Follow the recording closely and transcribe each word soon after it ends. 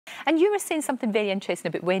And you were saying something very interesting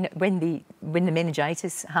about when the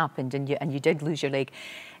meningitis happened and you did lose your leg.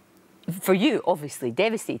 For you, obviously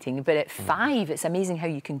devastating, but at 5, it's amazing how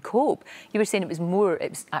you can cope. You were saying it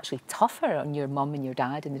was actually tougher on your mum and your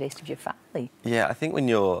dad and the rest of your family. Yeah, I think when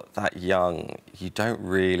you're that young, you don't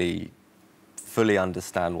really fully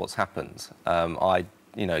understand what's happened.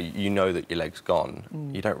 You know that your leg's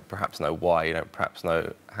gone. You don't perhaps know why. You don't perhaps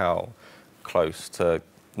know how close to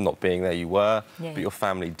not being there you were, but your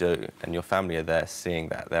family do, and your family are there seeing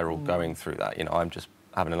that. They're all going through that. You know, I'm just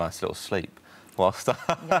having a nice little sleep whilst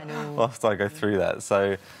I go through that.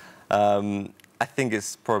 So I think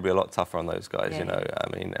it's probably a lot tougher on those guys, you know.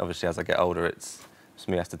 I mean, obviously, as I get older, it's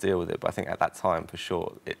me has to deal with it. But I think at that time, for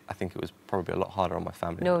sure, I think it was probably a lot harder on my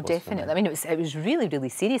family. No, definitely. I mean, it was really, really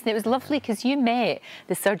serious. And it was lovely because you met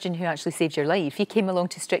the surgeon who actually saved your life. He came along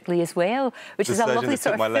to Strictly as well, which is a lovely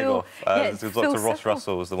sort of my leg off. Dr. Ross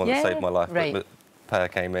Russell was the one that saved my life. Right. But Per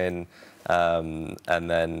came in, and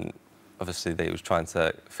then obviously he was trying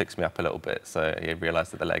to fix me up a little bit, so he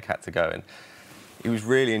realised that the leg had to go. And it was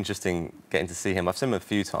really interesting getting to see him. I've seen him a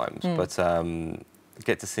few times, but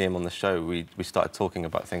get to see him on the show, we started talking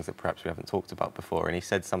about things that perhaps we haven't talked about before, and he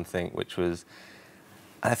said something which was,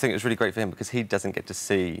 and I think it was really great for him because he doesn't get to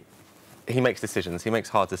see, he makes decisions, he makes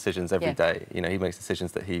hard decisions every day. You know, he makes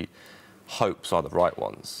decisions that he hopes are the right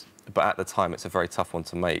ones, but at the time it's a very tough one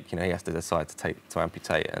to make. You know, he has to decide to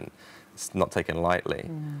amputate, and it's not taken lightly.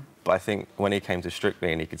 But I think when he came to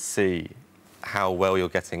Strictly and he could see how well you're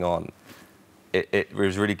getting on, it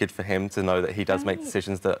was really good for him to know that he does make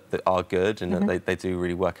decisions that are good and that they do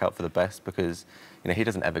really work out for the best, because, you know, he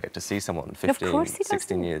doesn't ever get to see someone 15,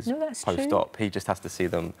 16 years post-op. He just has to see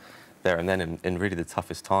them there and then in really the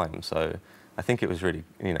toughest time. So I think it was really,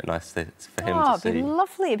 you know, nice for him to see. It'd be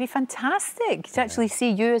lovely. It'd be fantastic to actually see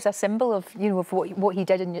you as a symbol of, you know, of what he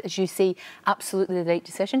did, and as you say, absolutely the right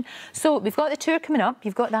decision. So we've got the tour coming up.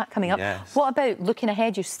 You've got that coming up. Yes. What about looking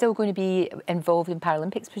ahead? You're still going to be involved in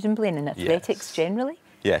Paralympics, presumably, and in athletics generally?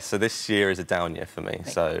 Yes. So this year is a down year for me. Right.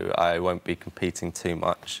 So I won't be competing too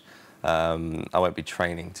much. I won't be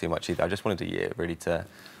training too much either. I just wanted a year really to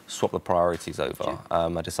swap the priorities over. Sure.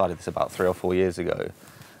 I decided this about 3 or 4 years ago,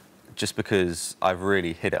 just because I've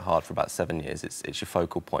really hit it hard for about 7 years. It's your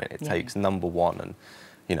focal point. It takes number one, and,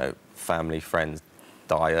 you know, family, friends,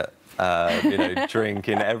 diet, you know,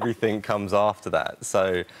 drinking, everything comes after that.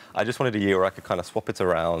 So I just wanted a year where I could kind of swap it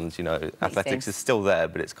around. You know, athletics is still there,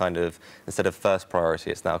 but it's kind of, instead of first priority,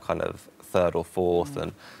 it's now kind of 3rd or 4th,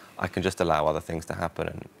 and I can just allow other things to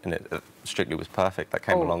happen. And it Strictly was perfect. That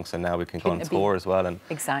came along, so now we can go on tour as well and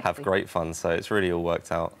have great fun. So it's really all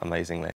worked out amazingly.